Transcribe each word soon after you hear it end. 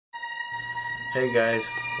Hey guys,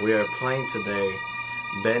 we are playing today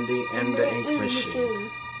Bendy and the Ink Machine.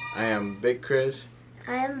 I am Big Cris.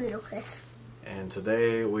 I am Little Cris. And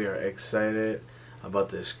today we are excited about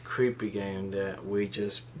this creepy game that we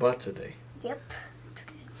just bought today. Yep.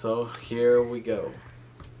 So here we go.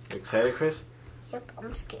 You excited, Cris? Yep,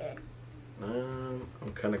 I'm scared. I'm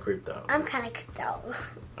kind of creeped out. I'm kind of creeped out.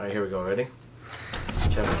 Alright, here we go. Ready?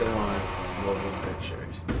 Chapter 1, Moving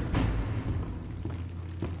Pictures.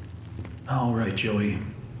 All right, Joey.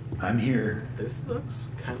 I'm here. This looks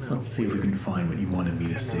kind of Let's see if we can find what you wanted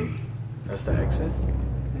me to see. That's the exit?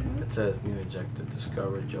 Mm-hmm. It says new objective,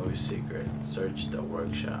 discover Joey's secret, search the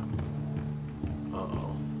workshop.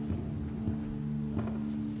 Uh-oh.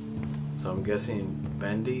 So I'm guessing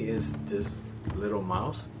Bendy is this little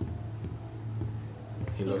mouse?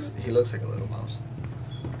 He looks like a little mouse.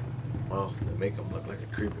 Well, they make him look like a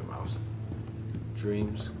creepy mouse.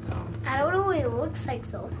 Dreams come true. I don't know what it looks like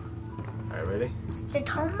though. Alright, ready? The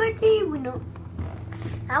Tom Bendy, we know.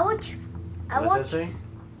 What does that say?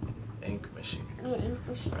 Ink machine. Yeah, ink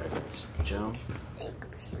machine. Alright, let's jump. Ink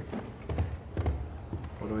machine.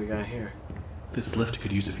 What do we got here? This lift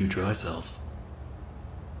could use a few dry cells.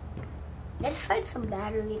 Let's find some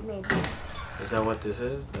batteries maybe. Is that what this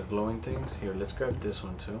is? The glowing things? Here, let's grab this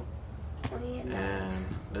one too. Oh, yeah, no. And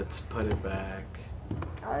let's put it back.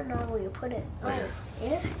 I don't know where you put it. Oh, Here.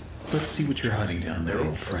 yeah? Let's see what you're hiding down there, Ready?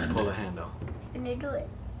 old friend. Let's pull the handle. Can you do it?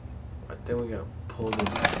 I think we gotta pull this.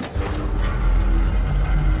 What's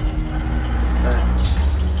that?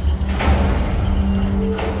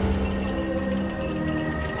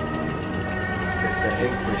 It's the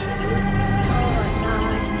ink machine, dude. Oh my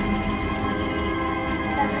god.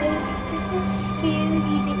 Guys, this is scary.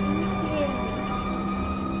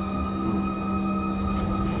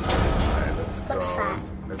 Alright, let's go. Looks fat.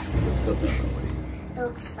 Let's go the other way. It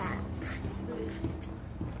looks fat.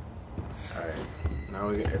 Alright. Now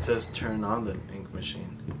it says turn on the ink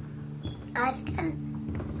machine. I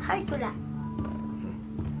can. How do you do that?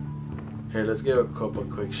 Here, let's give a couple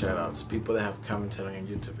quick shout outs. People that have commented on your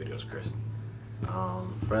YouTube videos, Cris.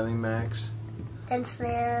 Friendly Max. Then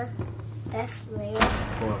Slayer. That's Slayer.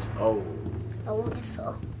 Who else? Oh. Oh, this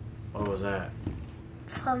all. What was that?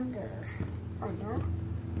 From the. Oh no.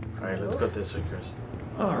 Alright, let's go this way, Cris.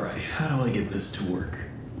 All right, how do I get this to work?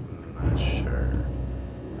 Not sure.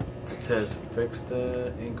 It says fix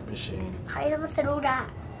the ink machine. How are you supposed to do that?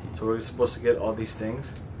 So we're supposed to get all these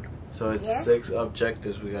things. So it's 6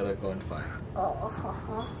 objectives we gotta go and find. Oh,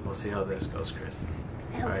 We'll see how this goes, Cris.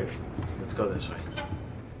 I Alright, hope let's go this way.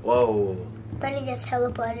 Whoa. Benny gets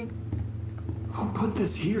teleported. Who put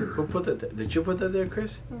this here? Who put that? Did you put that there,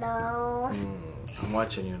 Cris? No. I'm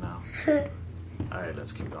watching you now. Alright,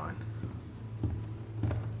 let's keep going.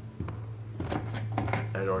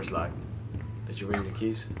 That door's locked. Did you bring the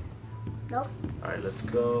keys? Nope. Alright, let's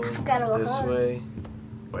go I forgot about this home. way.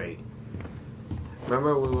 Wait.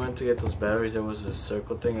 Remember we went to get those batteries? There was a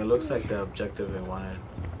circle thing. It looks like the objective we wanted.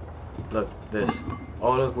 Look, this.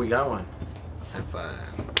 Oh, look, we got one. High five.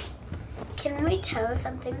 Can we tell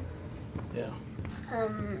something? Yeah. What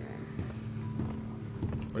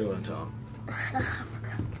do you want to tell them? I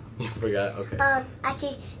forgot. You forgot? Okay.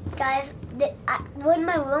 Actually, guys, we're in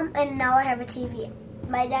my room and now I have a TV.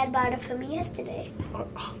 My dad bought it for me yesterday.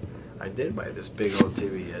 I did buy this big old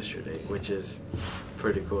TV yesterday, which is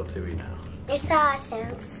pretty cool TV now. It's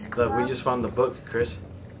Sam's Club. Look, we just found the book, Cris.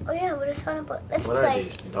 Oh yeah, we just found a book. Let's What play. are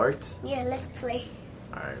these? Darts? Yeah, let's play.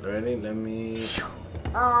 Alright, ready? Let me...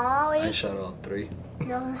 Oh, I shot all 3.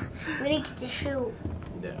 No, we didn't get to shoot.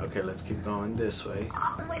 Yeah, okay, let's keep going this way.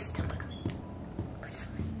 Oh, my stomach.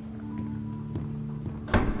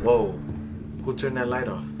 Whoa. Who turned that light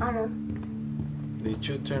off? I don't know. Did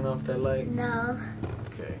you turn off that light? No.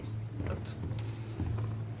 Okay. Let's...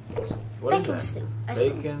 What is Bacon that? soup.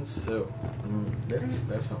 Bacon soup.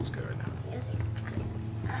 That sounds good right now.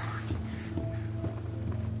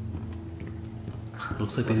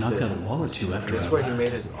 Looks like they knocked out a wall or two after This I is where he left.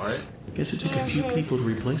 made his art? Guess it took a few people to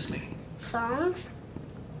replace me. Songs?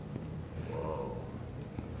 Whoa.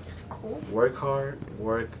 That's cool. Work hard,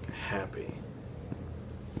 work happy.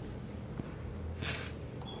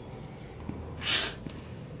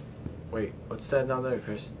 Wait, what's that down there,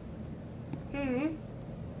 Cris? Ink.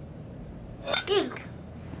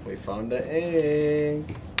 We found the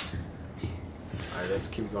ink. Alright, let's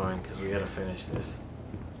keep going because we gotta finish this.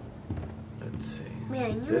 Let's see.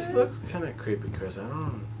 Man, This looks kind of creepy, Cris. I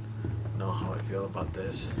don't know how I feel about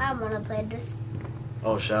this. I want to play this.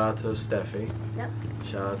 Oh, shout out to Steffi. Yep.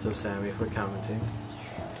 Shout out to Sammy for commenting.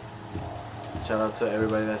 Shout out to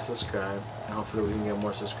everybody that subscribed. And hopefully we can get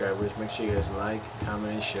more subscribers. Make sure you guys like,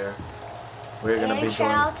 comment, and share. we're gonna be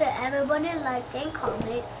shout doing. out to everybody liked and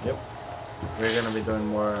comment. Yep. We're gonna be doing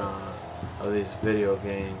more of these video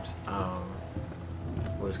games.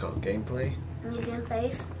 What is it called? Gameplay. New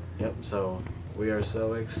gameplays. Yep. So we are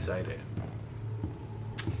so excited.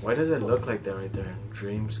 Why does it look like that right there?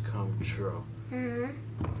 Dreams come true.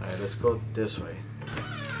 Alright, let's go this way.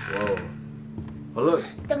 Whoa. Oh look.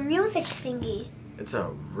 The music thingy. It's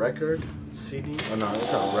a record CD. Oh no,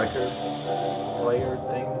 it's a record player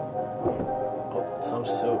thing. Oh, some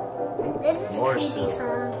soup. This is More a creepy soup.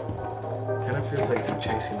 song. Kind of feels like they're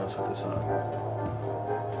chasing us with the song.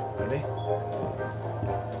 Ready?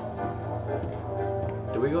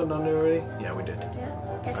 Did we go down there already? Yeah, we did.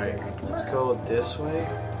 Yeah, that's Alright, let's go this way.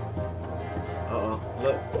 Uh-oh,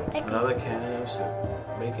 look. Another can of soup.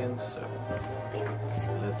 Bacon soup.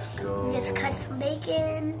 Let's go. Just cut some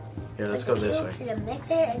bacon. Here, let's go this way. To the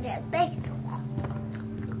mixer and then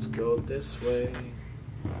bacon. Let's go this way.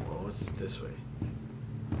 Oh, what's this way?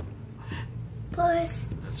 Boris.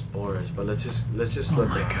 That's Boris, but let's just Oh look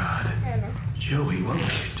my at God. I don't know. Joey, what were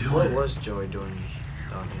you what doing? was Joey doing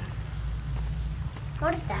down here.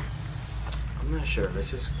 What is that? I'm not sure. Let's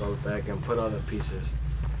just go back and put all the pieces.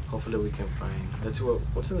 Hopefully we can find. Let's see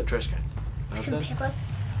what's in the trash can. Some Nothing. paper.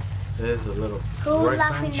 There's a little. Who's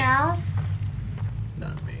laughing workbench. now?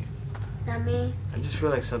 Not me. Not me. I just feel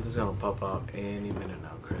like something's gonna pop out any minute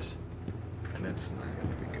now, Chris, and it's not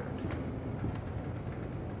gonna be good.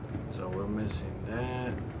 So we're missing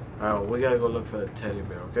that. All right, we gotta go look for the teddy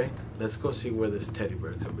bear. Okay, let's go see where this teddy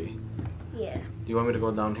bear could be. Yeah. Do you want me to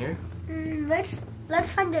go down here? Let's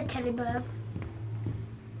find the teddy bear.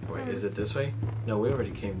 Wait, is it this way? No, we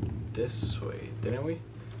already came this way, didn't we?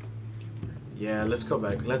 Yeah, let's go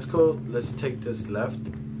back. Let's go. Let's take this left,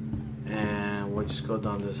 and we'll just go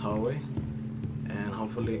down this hallway, and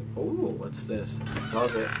hopefully. Oh, what's this?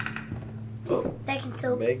 Closet. Oh, Bacon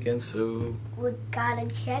soup. bacon soup. We got a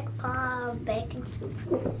jackpot bacon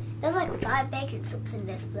soup. There's like 5 bacon soups in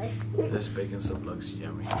this place. This bacon soup looks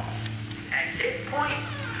yummy. At this point,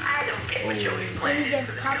 I don't get what Joey's plan He is.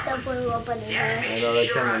 just pops up when we open it. Yeah, Right? I know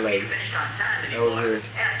that kinda like- finished on time that was anymore, weird.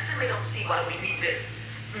 And I simply don't see why we need this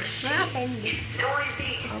We're not machine. saying this. It's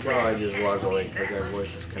noisy. How about I just walk away because that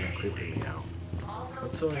voice is kind of creeping me out.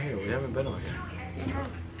 What's over here? We haven't been over here. I know.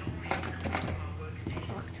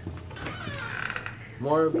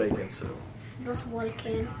 More bacon soup. Just one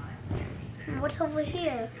can. What's over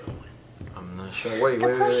here? I'm not sure. Wait, The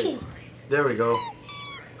wait. plushie. There we go.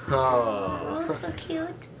 Oh, Oh, so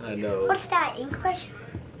cute. I know. What's that? Ink brush?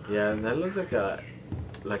 Yeah, that looks like a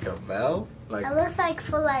valve. Like That looks like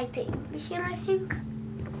for like the ink machine, I think.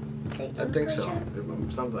 The I ink think so.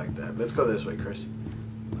 machine. Something like that. Let's go this way, Chris.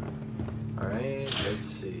 All right. Let's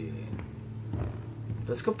see.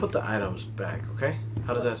 Let's go put the items back. Okay?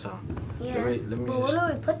 How does that sound? Yeah. Let me But just. where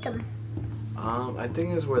do we put them? I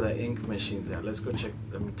think it's where the ink machine's at. Let's go check.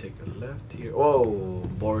 Let me take a left here. Oh,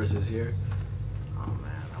 Boris is here. Oh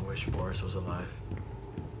man, I wish Boris was alive.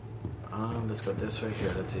 Let's go this way.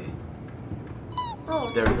 Here, let's see.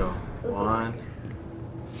 Oh, There we go. One.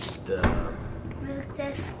 The. music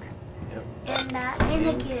disc. Yep. And that. And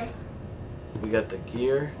the gear. We got the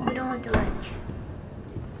gear. We don't have the wrench.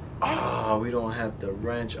 Oh, we don't have the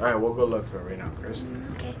wrench. All right, we'll go look for it right now, Chris.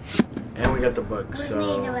 Okay. And we got the book. We need the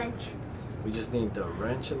So wrench. we just need the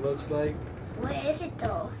wrench. It looks like. Where is it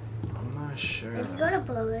though? I'm not sure. Let's go to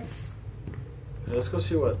Boris. Yeah, let's go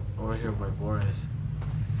see what over here by Boris.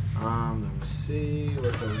 Let me see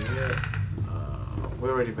what's over here. We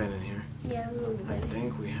already been in here. Yeah, we'll I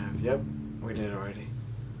think we have. Yep, we did already.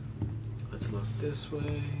 Let's look this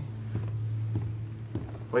way.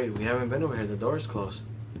 Wait, we haven't been over here. The door's closed.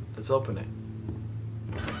 Let's open it.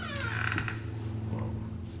 Whoa.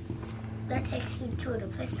 That takes you to the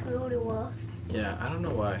place we already was. Yeah, I don't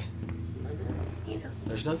know why. You know.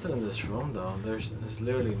 There's nothing in this room though. There's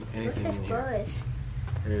literally What's anything this in here. Boris?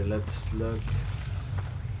 Here, let's look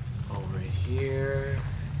over here.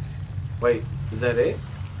 Wait, is that it?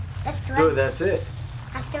 That's the Dude, wrench. that's it.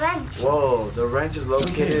 That's the wrench. Whoa, the wrench is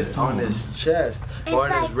located that's on all. his chest or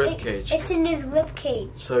in his rib cage. It's in his rib cage.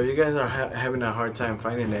 So if you guys are having a hard time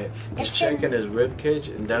finding it, just It's check in- in his rib cage,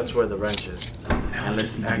 and that's where the wrench is. Now And I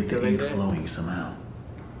let's just need to get the activate ink it. flowing somehow.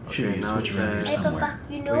 Should Okay, be a now switch it around here says- Hey, somewhere.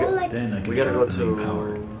 Papa, you know, We got- like, Then I can We gotta start go the main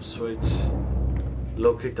power. to switch,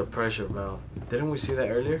 locate the pressure valve. Didn't we see that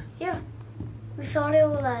earlier? yeah. We saw it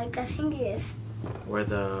like, I think it is. Where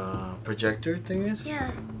the projector thing is?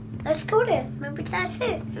 Yeah. Let's go there. Maybe that's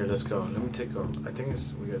it. Here, let's go. Let me take a. I think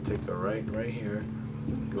we gotta take a right here.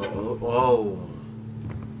 Go. Oh, whoa.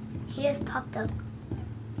 He just popped up.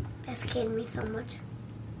 That scared me so much.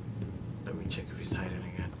 Let me check if he's hiding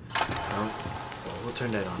again. No. Oh, we'll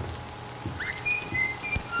turn that on.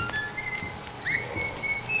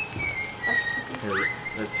 Here,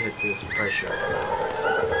 let's hit this pressure.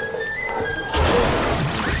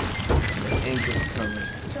 The ink is coming.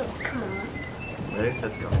 So, come on. Ready?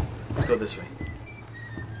 Let's go. Let's go this way.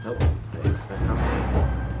 Nope, the ink's not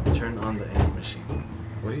coming. Turn on the ink machine.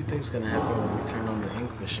 What do you think is gonna happen when we turn on the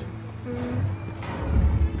ink machine?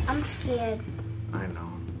 I'm scared. I know.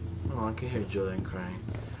 Oh, I can hear Julian crying.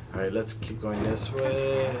 Alright, let's keep going this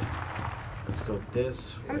way. Let's go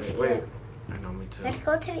this way. I'm scared. Wait. I know, me too. Let's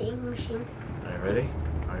go to the ink machine. Alright, ready?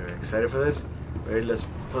 Are you excited for this? Ready? Let's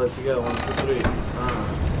pull it together. 1, 2, 3.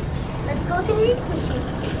 Let's go to the ink machine.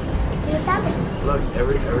 See what's happening. Look,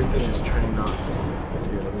 everything is turning on.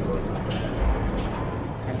 Here, let me go.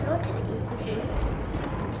 Let's go to the ink machine.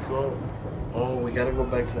 Let's go. Oh, we gotta go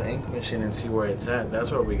back to the ink machine and see where it's at.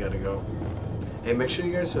 That's where we gotta go. Hey, make sure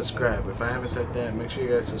you guys subscribe. If I haven't said that, make sure you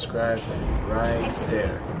guys subscribe right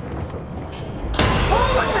there.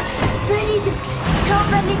 Oh my god! Bendy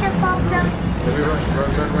just popped up. Let me run.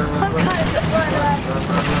 Oh god, run.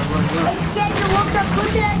 I'm scared to walk up.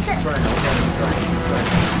 Look at that. Try.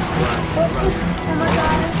 Oh my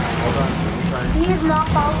god. Hold on. Let me try. He is not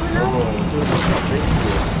following us. Oh, dude, look how big he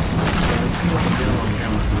is.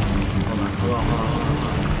 Hold on.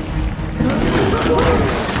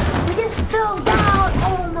 We just fell down.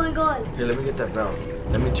 Oh my god. Here, let me get that valve.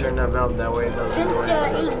 Let me turn that valve that way. It doesn't Drink do the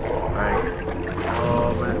anything. ink. Alright.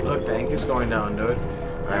 Oh man, look, the ink is going down, dude.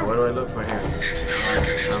 Alright, what do I look for here?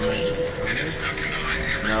 Thomas.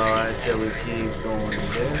 No, I said we keep going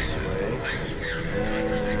this way.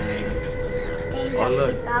 And oh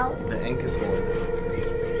look, the ink is going down.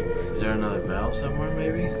 Is there another valve somewhere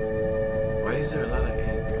maybe? Why is there a lot of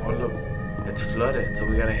ink? Oh look, it's flooded, so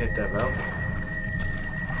we gotta hit that valve.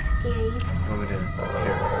 Here we go.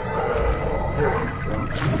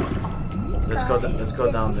 Let's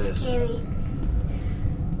go down this. Scary.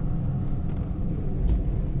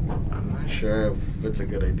 I'm not sure if it's a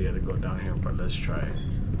good idea to go down here, but let's try it.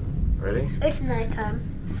 Ready? It's nighttime,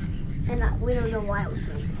 and we don't know why we're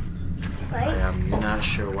doing this, right? I am not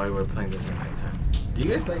sure why we're playing this at nighttime. Do you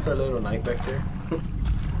guys like our little night back there?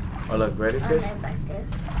 Oh look, ready, Cris? Right back there.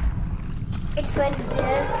 It's right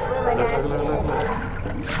there where my dad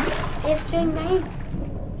said. It's during night.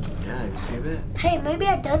 Yeah, you see that? Hey, maybe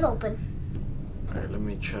that does open. Alright, let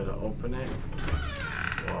me try to open it.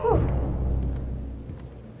 Whoa. Ooh.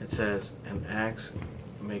 It says an axe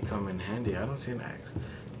may come in handy. I don't see an axe.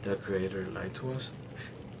 The creator lied to us.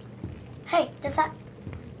 Hey, does that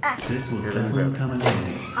axe? This will Here, let me definitely grab come in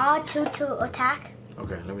handy. R2 to attack?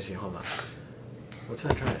 Okay, let me see. Hold on. What's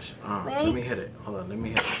that trash? Oh, Ready? let me hit it. Hold on, let me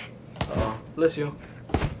hit it. Uh-oh. Bless you.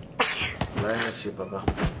 Bless you, Papa.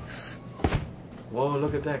 Whoa,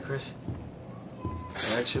 look at that, Cris.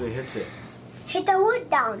 It actually hits it. Hit the wood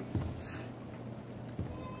down.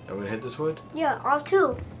 Are we gonna hit this wood? Yeah,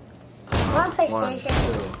 R2. Come on, 1, 2,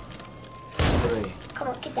 PlayStation. 3, Come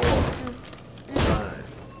on, get that.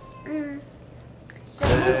 5,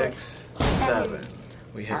 6, 7.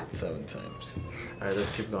 We hit it 7 times. Alright,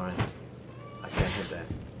 let's keep going. I can't hit that.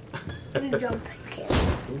 You jump. Okay.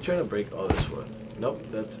 I'm trying to break all this wood. Nope,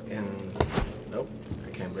 that's in. Nope, I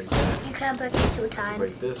can't break that. You can't break it 2 times.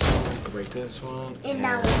 Break this one, break this one, And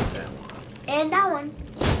that one. that one. And that one.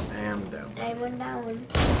 And that one. And that one.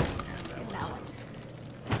 And that one.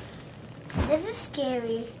 This is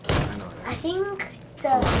scary. I know that. I think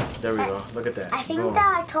There we go. Look at that. I think Boom.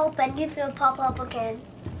 that I told Bendy's gonna pop up again.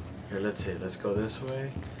 Here, let's see. Let's go this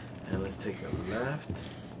way. And let's take a left.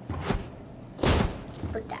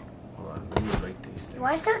 Look that. Hold on. Let me break these things.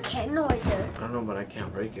 Why is there a candle right there? I don't know, but I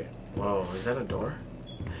can't break it. Whoa, is that a door?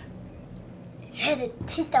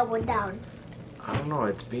 Hit that one down. I don't know.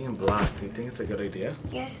 It's being blocked. Do you think it's a good idea?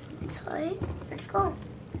 Yeah, it's fine. Let's go.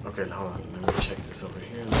 Okay, hold on. Let me check this over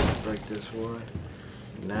here. Let's break this wood.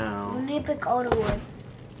 Now. We need to pick all the wood.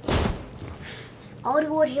 All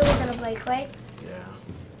the wood here we're gonna break, right? Yeah.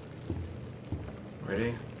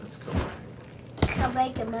 Ready? Let's go back. You can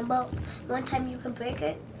break it. Remember one time you can break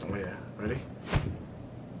it? Oh yeah. Ready?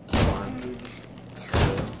 1, 2.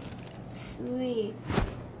 3.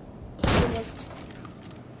 We missed.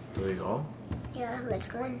 Do we go? Yeah, let's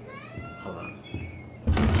go in. Hold on.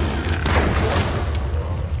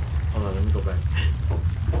 Hold on, let me go back.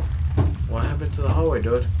 What happened to the hallway,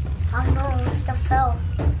 dude? I don't know, stuff fell.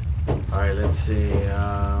 Alright, let's see.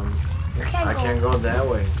 You can't I go. can't go that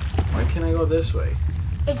way. Why can't I go this way?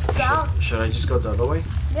 It's down. Should I just go the other way?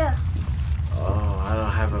 Yeah. Oh, I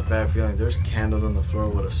don't have a bad feeling. There's candles on the floor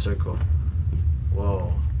with a circle.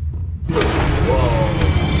 Whoa. Whoa.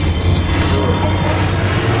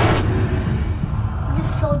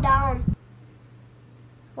 Just slow down.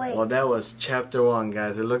 Wait. Well, that was chapter 1,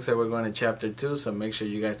 guys. It looks like we're going to chapter 2, so make sure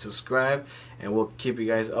you guys subscribe, and we'll keep you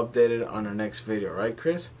guys updated on our next video. Right,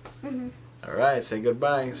 Cris? Mm-hmm. All right, say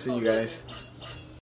goodbye. See you guys.